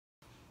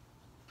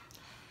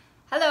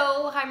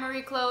hi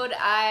Marie-Claude.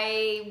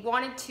 I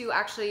wanted to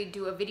actually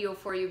do a video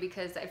for you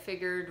because I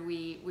figured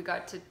we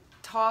got to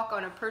talk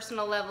on a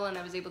personal level and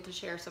I was able to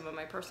share some of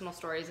my personal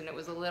stories and it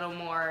was a little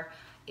more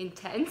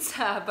intense,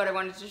 but I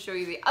wanted to show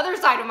you the other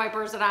side of my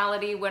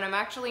personality. When I'm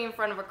actually in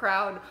front of a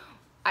crowd,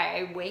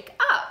 I wake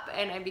up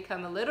and I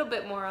become a little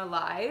bit more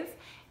alive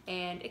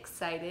and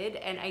excited,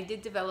 and I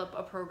did develop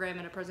a program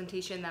and a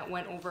presentation that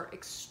went over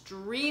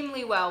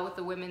extremely well with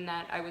the women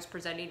that I was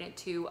presenting it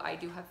to. I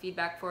do have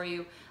feedback for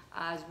you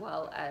as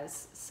well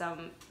as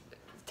some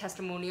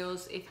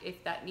testimonials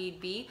if that need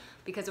be,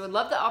 because I would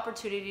love the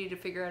opportunity to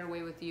figure out a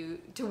way with you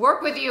to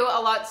work with you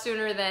a lot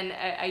sooner than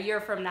a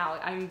year from now.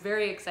 I'm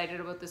very excited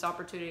about this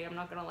opportunity. I'm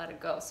not going to let it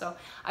go. So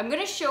I'm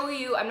going to show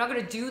you, I'm not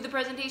going to do the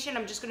presentation,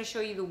 I'm just going to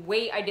show you the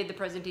way I did the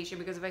presentation,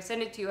 because if I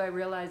send it to you I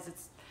realize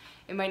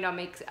it might not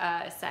make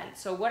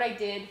sense. So what I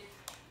did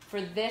for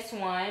this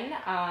one,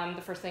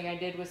 the first thing I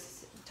did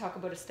was talk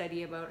about a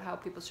study about how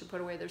people should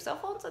put away their cell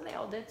phones, and they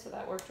all did, so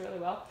that worked really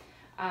well.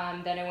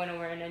 Then I went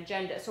over an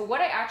agenda. So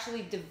what I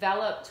actually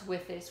developed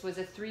with this was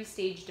a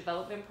 3-stage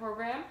development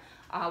program.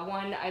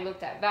 One, I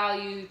looked at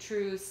value,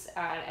 truths,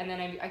 and then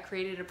I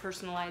created a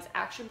personalized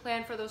action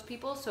plan for those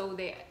people, so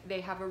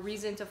they have a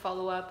reason to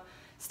follow up,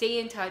 stay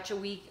in touch a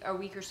week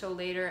or so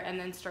later, and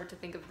then start to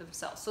think of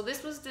themselves. So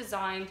this was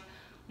designed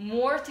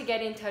more to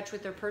get in touch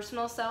with their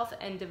personal self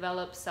and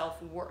develop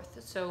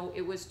self-worth. So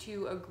it was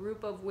to a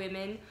group of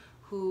women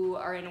who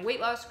are in a weight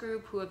loss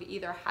group who have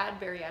either had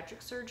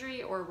bariatric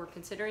surgery or were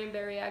considering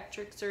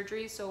bariatric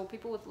surgery. So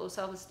people with low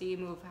self-esteem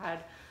who have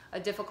had a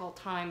difficult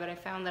time, but I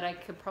found that I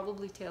could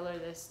probably tailor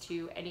this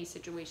to any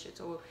situation.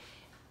 So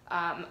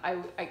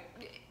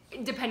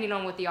depending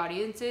on what the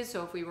audience is,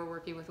 so if we were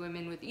working with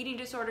women with eating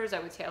disorders, I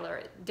would tailor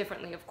it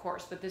differently, of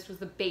course, but this was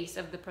the base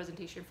of the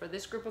presentation for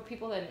this group of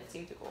people, and it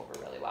seemed to go over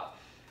really well.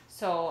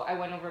 So I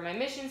went over my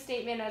mission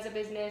statement as a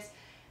business,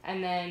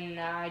 and then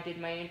I did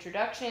my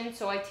introduction.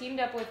 So I teamed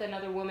up with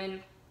another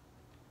woman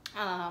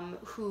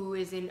who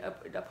is in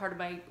a part of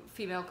my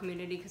female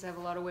community, because I have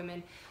a lot of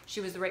women. She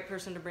was the right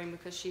person to bring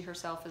because she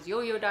herself is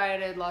yo-yo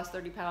dieted, lost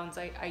 30 pounds.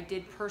 I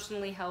did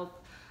personally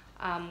help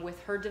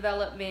with her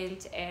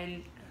development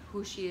and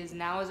who she is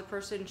now as a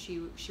person.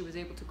 She was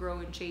able to grow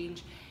and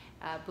change,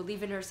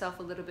 believe in herself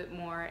a little bit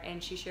more,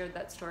 and she shared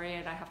that story,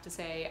 and I have to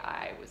say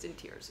I was in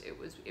tears. It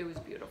was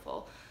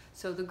beautiful.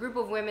 So the group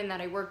of women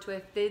that I worked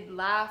with did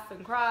laugh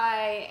and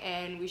cry,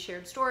 and we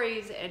shared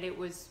stories, and it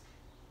was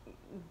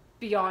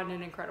beyond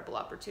an incredible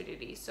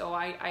opportunity. So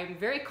I'm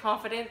very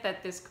confident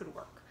that this could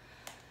work.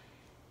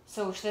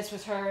 So this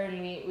was her,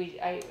 and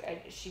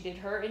she did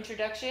her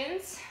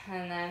introductions,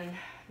 and then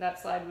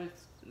that slide was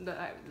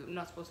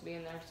not supposed to be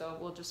in there, so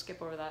we'll just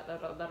skip over that.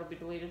 That'll be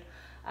deleted.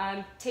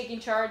 Taking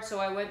charge, so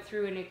I went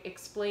through and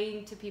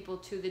explained to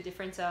people the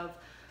difference of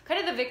kind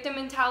of the victim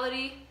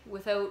mentality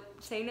without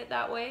saying it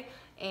that way,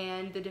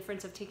 and the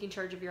difference of taking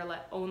charge of your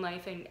own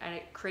life and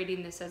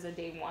creating this as a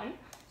day one.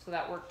 So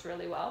that worked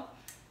really well.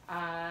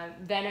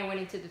 Then I went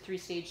into the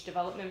 3-stage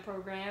development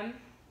program,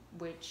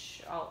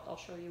 which I'll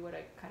show you what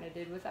I kind of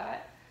did with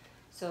that.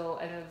 So,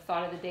 and the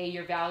thought of the day,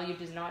 your value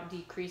does not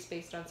decrease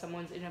based on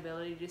someone's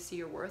inability to see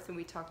your worth. And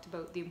we talked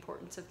about the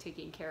importance of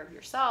taking care of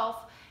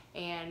yourself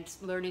and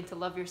learning to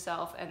love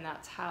yourself, and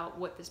that's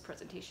what this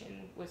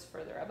presentation was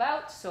further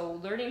about. So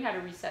learning how to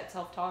reset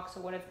self-talk. So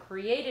what I've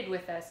created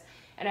with this,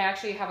 and I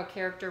actually have a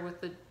character with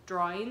the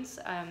drawings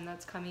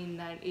that's coming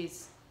that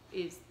is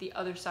the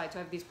other side. So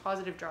I have these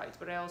positive drawings,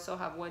 but I also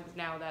have ones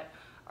now that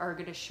are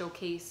going to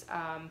showcase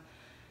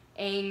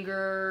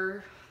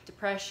anger,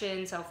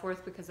 depression,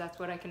 self-worth, because that's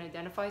what I can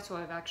identify. So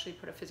I've actually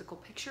put a physical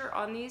picture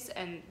on these,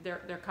 and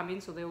they're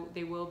coming, so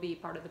they will be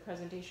part of the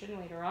presentation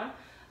later on.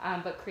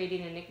 But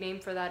creating a nickname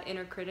for that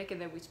inner critic,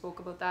 and then we spoke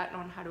about that and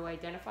on how to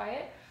identify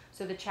it.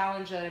 So the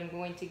challenge that I'm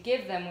going to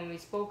give them when we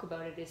spoke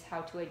about it is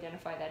how to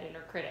identify that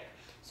inner critic.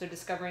 So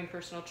discovering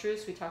personal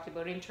truths, we talked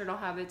about internal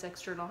habits,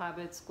 external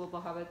habits, global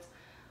habits,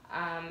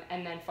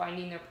 and then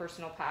finding their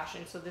personal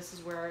passion. So this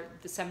is where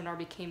the seminar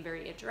became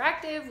very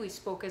interactive. We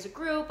spoke as a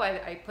group.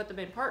 I put them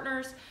in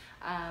partners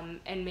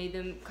and made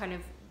them kind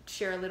of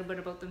share a little bit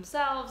about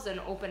themselves and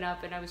open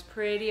up, and I was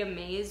pretty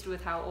amazed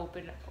with how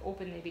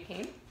open they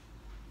became,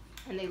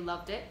 and they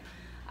loved it.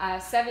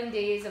 7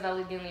 days of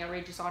elegantly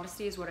outrageous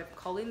honesty is what I'm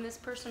calling this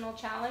personal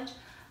challenge.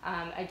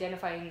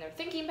 Identifying their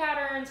thinking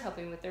patterns,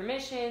 helping with their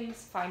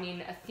missions, finding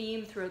a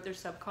theme throughout their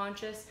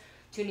subconscious,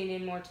 tuning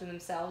in more to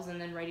themselves,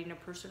 and then writing a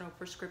personal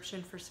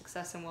prescription for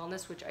success and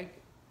wellness, which I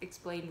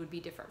explained would be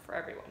different for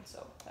everyone.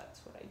 So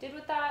that's what I did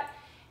with that.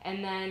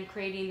 And then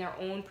creating their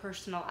own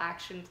personal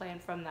action plan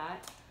from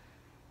that.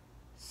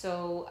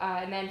 So,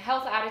 and then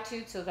health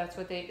attitude, so that's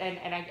what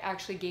and I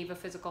actually gave a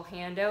physical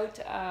handout.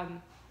 I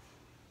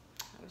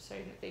was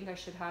starting to think I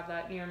should have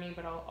that near me,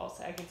 but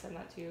I can send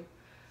that to you.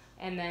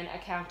 And then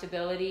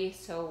accountability,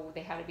 so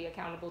they had to be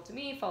accountable to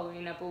me,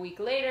 following up a week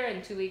later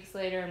and 2 weeks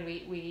later, and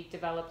we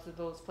developed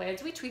those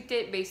plans. We tweaked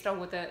it based on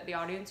what the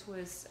audience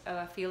was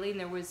feeling.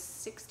 There was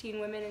 16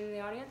 women in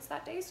the audience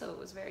that day, so it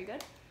was very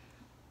good.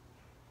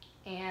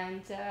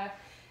 And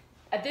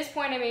at this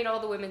point I made all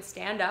the women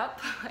stand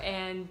up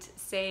and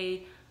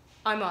say,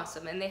 I'm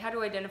awesome. And they had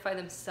to identify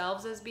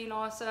themselves as being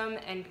awesome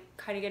and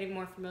kind of getting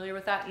more familiar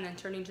with that, and then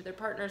turning to their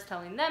partners,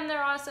 telling them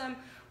they're awesome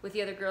with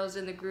the other girls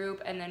in the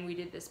group. And then we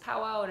did this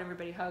powwow and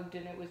everybody hugged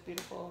and it was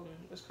beautiful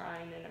and was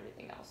crying and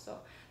everything else. So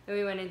then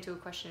we went into a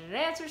question and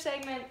answer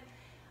segment.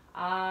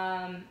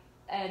 And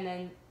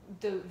then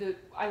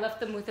I left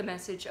them with a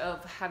message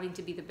of having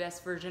to be the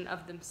best version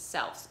of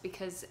themselves,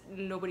 because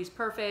nobody's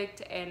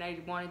perfect, and I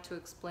wanted to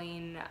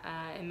explain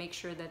and make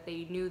sure that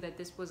they knew that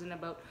this wasn't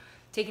about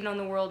taking on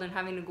the world and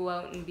having to go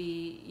out and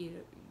be,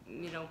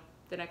 you know,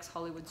 the next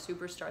Hollywood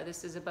superstar.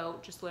 This is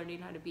about just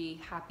learning how to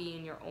be happy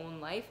in your own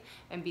life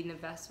and being the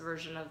best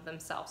version of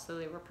themselves. So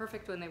they were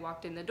perfect when they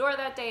walked in the door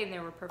that day, and they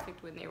were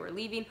perfect when they were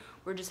leaving.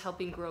 We're just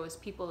helping grow as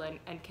people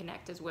and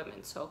connect as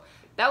women. So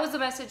that was the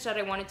message that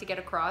I wanted to get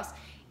across.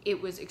 It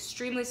was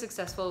extremely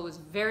successful. It was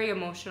very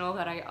emotional,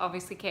 that I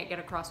obviously can't get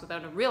across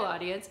without a real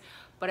audience,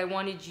 but I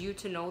wanted you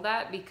to know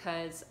that,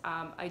 because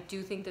I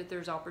do think that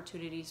there's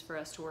opportunities for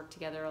us to work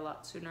together a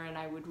lot sooner, and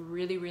I would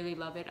really, really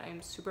love it.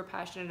 I'm super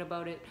passionate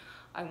about it.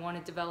 I want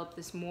to develop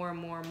this more and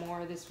more and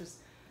more. This was,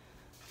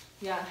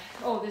 yeah,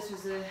 oh, this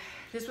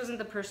wasn't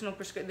the personal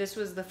prescription. This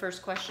was the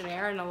first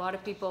questionnaire, and a lot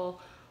of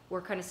people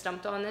were kind of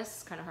stumped on this.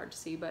 It's kind of hard to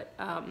see, but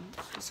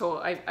so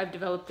I've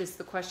developed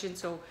the question.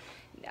 So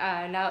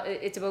now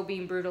it's about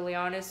being brutally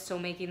honest. So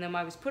making them,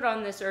 I was put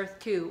on this earth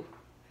too.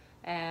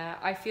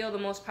 I feel the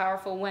most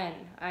powerful when.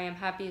 I am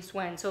happiest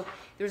when. So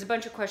there's a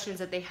bunch of questions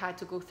that they had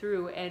to go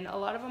through, and a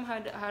lot of them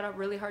had a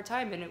really hard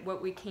time. And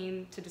what we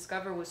came to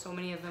discover was so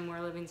many of them were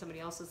living somebody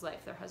else's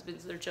life, their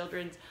husbands, their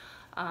children's,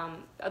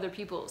 other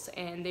people's,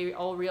 and they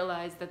all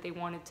realized that they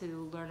wanted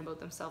to learn about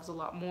themselves a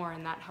lot more,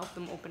 and that helped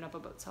them open up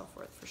about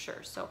self-worth for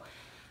sure. So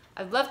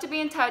I'd love to be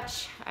in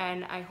touch,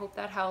 and I hope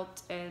that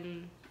helped,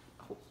 and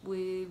hope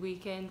we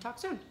can talk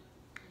soon.